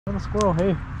I'm a squirrel.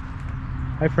 Hey.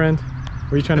 Hi, friend.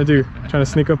 What are you trying to do? Trying to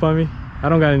sneak up on me? I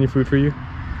don't got any food for you. He's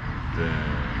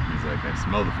like, I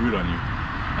smell the food on you.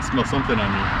 I smell something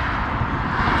on you.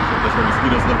 So that's where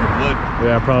mosquitoes love your blood.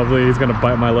 Yeah, probably. He's gonna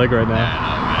bite my leg right now.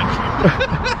 Yeah, no,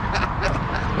 man.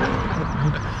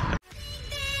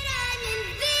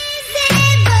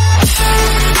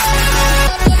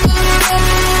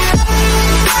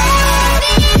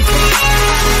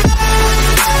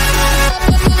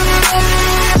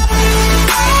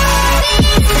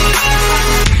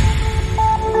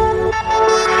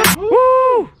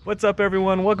 What's up,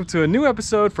 everyone? Welcome to a new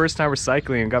episode, First Time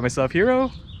Recycling. Got myself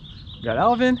Hero, got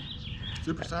Alvin.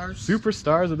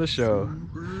 Superstars of the show.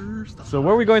 Superstars. So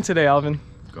where are we going today, Alvin?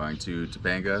 Going to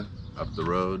Topanga, up the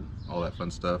road, all that fun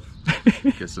stuff.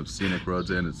 Get some scenic roads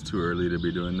in. It's too early to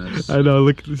be doing this. I know,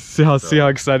 look, see how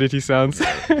excited he sounds.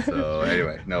 Yeah, so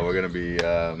anyway, no, we're gonna be,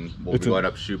 we'll be going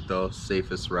up Shoop though,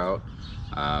 safest route.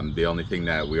 The only thing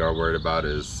that we are worried about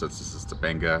is, since this is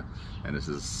Topanga, and this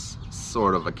is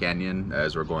sort of a canyon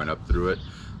as we're going up through it,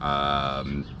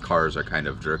 cars are kind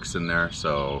of jerks in there,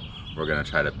 so we're gonna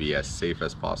try to be as safe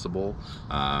as possible.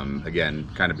 Again,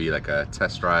 kind of be like a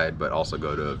test ride, but also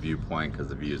go to a viewpoint because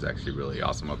the view is actually really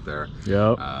awesome up there.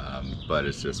 Yep. But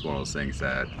it's just one of those things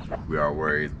that we are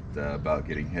worried about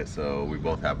getting hit, so we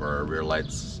both have our rear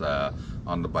lights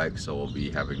on the bike, so we'll be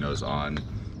having those on.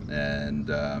 And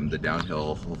the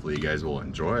downhill, hopefully you guys will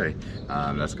enjoy.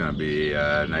 That's gonna be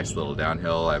a nice little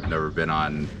downhill. I've never been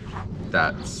on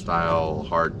that style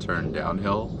hard turn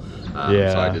downhill.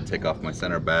 So I did take off my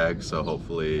center bag, so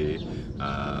hopefully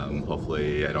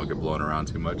I don't get blown around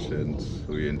too much and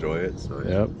we enjoy it. So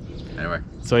yeah. Yep. Anyway.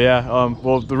 So yeah,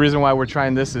 well, the reason why we're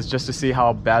trying this is just to see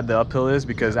how bad the uphill is,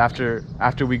 because after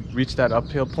we reach that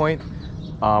uphill point,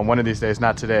 one of these days,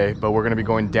 not today, but we're going to be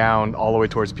going down all the way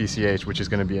towards PCH, which is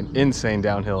going to be an insane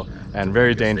downhill and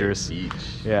very dangerous. Beach.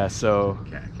 Yeah, so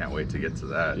can't wait to get to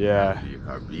that. Yeah,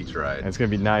 our beach ride. And it's going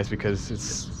to be nice because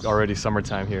it's already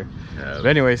summertime here. Yeah. But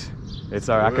anyways, it's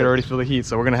I could already feel the heat,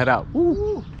 so we're going to head out.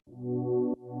 Woo!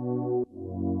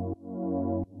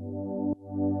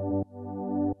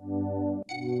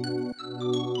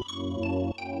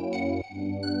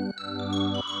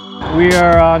 We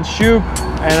are on Shoop,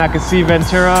 and I can see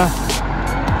Ventura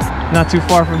not too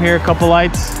far from here, a couple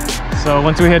lights. So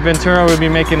once we hit Ventura, we'll be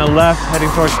making a left, heading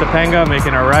towards Topanga,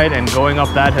 making a right, and going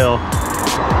up that hill.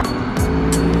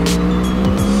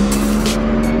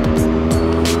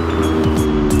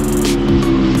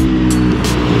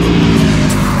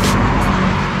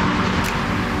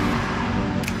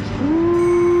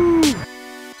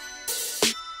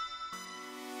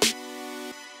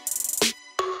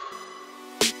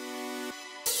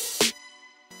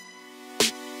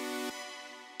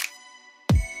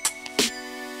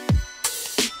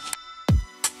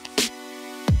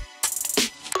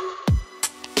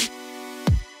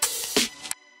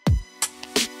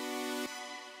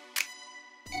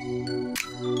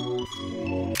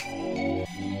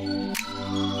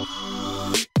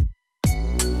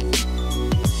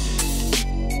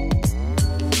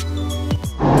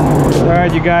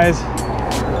 Alright, you guys,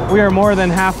 we are more than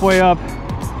halfway up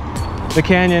the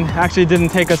canyon. Actually, it didn't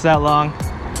take us that long.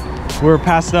 We were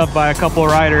passed up by a couple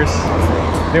riders.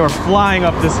 They were flying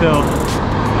up this hill.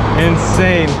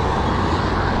 Insane.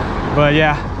 But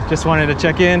yeah, just wanted to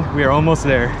check in. We are almost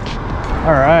there.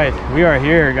 Alright, we are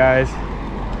here, guys.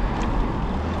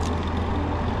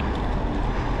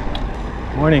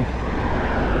 Morning.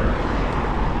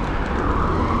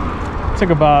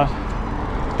 Took about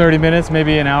 30 minutes,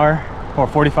 maybe an hour, or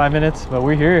 45 minutes, but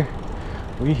we're here.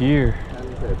 We're here.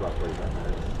 About 45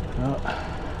 minutes.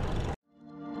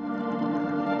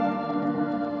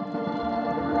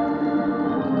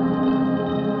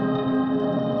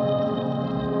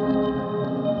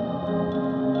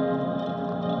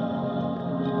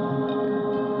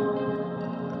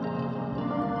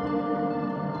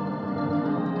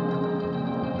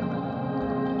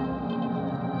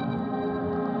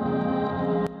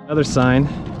 Another sign,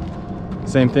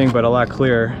 same thing but a lot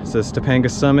clearer. It says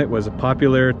Topanga Summit was a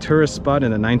popular tourist spot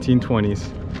in the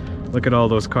 1920s. Look at all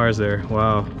those cars there.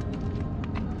 Wow.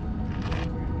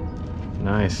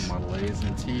 Nice. Model A's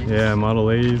and T's. Yeah,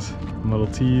 Model A's, Model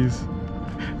T's.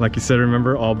 Like you said,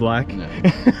 remember, all black. No.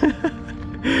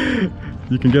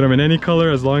 You can get them in any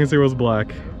color as long as it was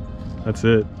black. That's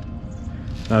it.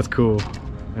 That's cool.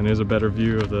 And there's a better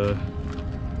view of the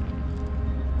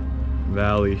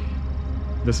valley.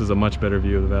 This is a much better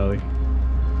view of the valley.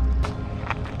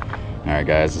 All right,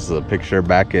 guys, this is a picture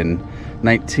back in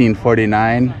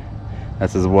 1949.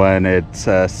 This is when it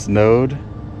snowed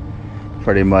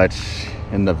pretty much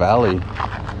in the valley.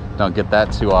 Don't get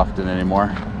that too often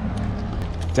anymore.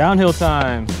 Downhill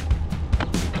time.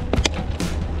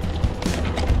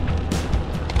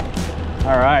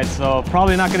 All right, so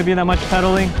probably not gonna be that much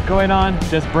pedaling going on,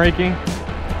 just braking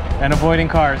and avoiding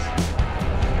cars.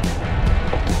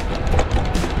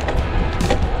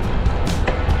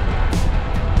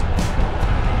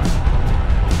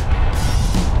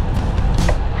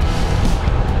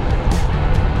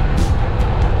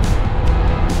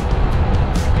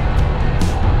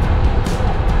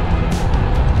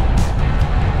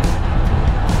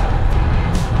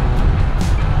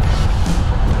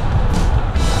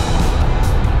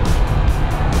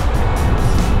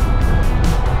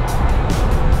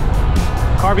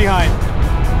 Car behind.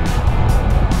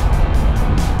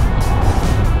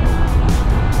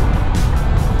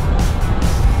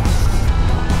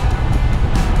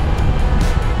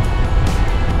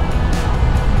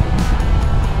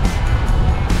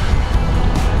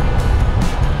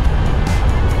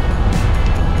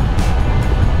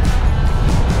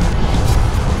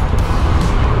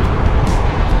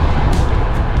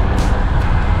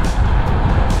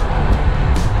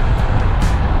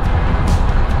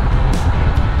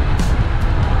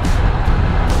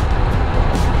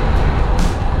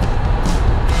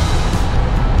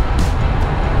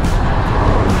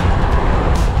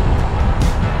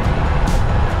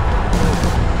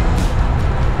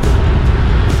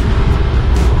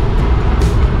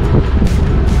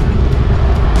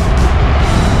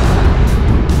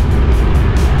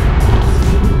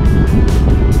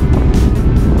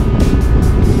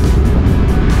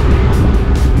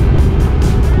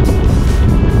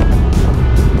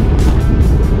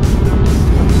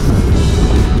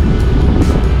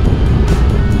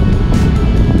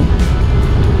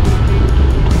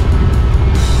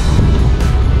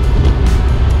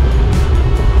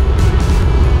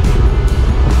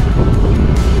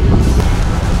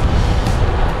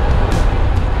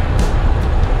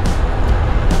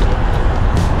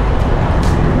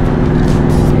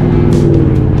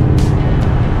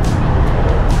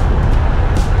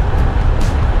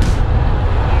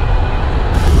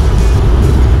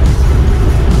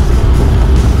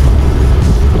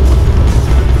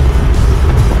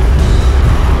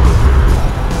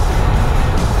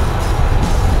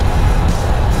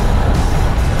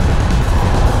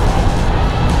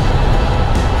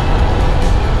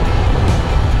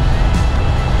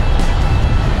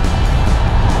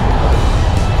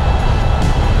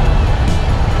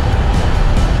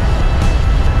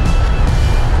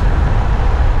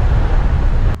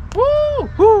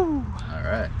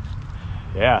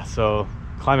 Yeah, so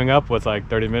climbing up was like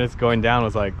 30 minutes, going down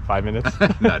was like 5 minutes.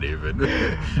 Not even.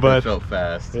 But it felt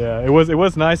fast. Yeah, it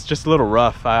was nice, just a little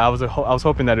rough. I was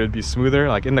hoping that it would be smoother.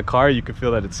 Like in the car you could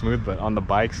feel that it's smooth, but on the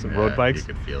bikes, road bikes,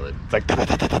 you could feel it. It's like da, da,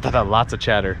 da, da, da, da, lots of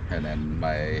chatter. And then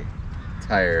my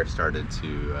tire started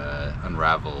to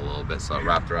unravel a little bit, so it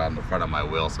wrapped around the front of my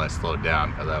wheel, so I slowed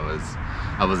down because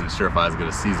I wasn't sure if I was going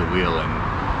to seize a wheel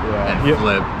and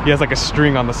flip. He has like a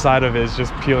string on the side of it, it's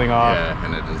just peeling off. Yeah,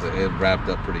 and it wrapped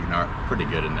up pretty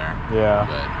good in there. Yeah.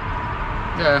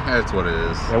 But yeah, that's what it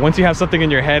is. Yeah, once you have something in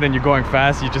your head and you're going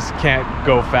fast, you just can't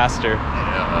go faster.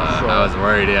 Yeah, so, I was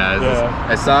worried. Yeah,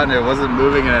 I saw it and it wasn't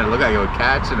moving, and it looked like it would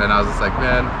catch, and then I was just like,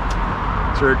 man,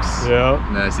 jerks. Yeah.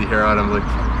 And then I see Hero and I'm like,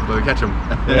 let me catch him.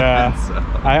 Yeah.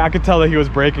 So. I could tell that he was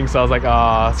braking, so I was like,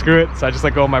 ah, screw it. So I just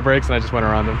let go of my brakes and I just went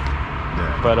around him.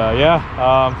 Yeah. But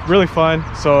yeah, really fun.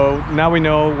 So now we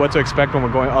know what to expect when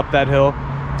we're going up that hill.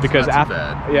 Because after,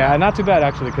 yeah, not too bad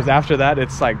actually. Because after that,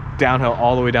 it's like downhill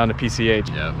all the way down to PCH.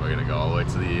 Yeah, we're gonna go all the way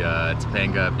to the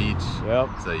Topanga Beach. Yep.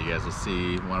 So you guys will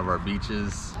see one of our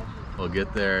beaches. We'll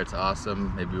get there. It's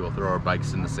awesome. Maybe we'll throw our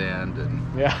bikes in the sand and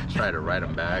try to ride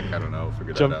them back. I don't know.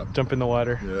 Figure that out. Jump in the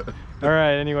water. Yeah. All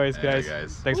right. Anyways, guys,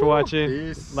 thanks for watching.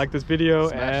 Peace. Like this video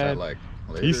Smash and that like.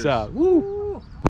 peace out. Woo.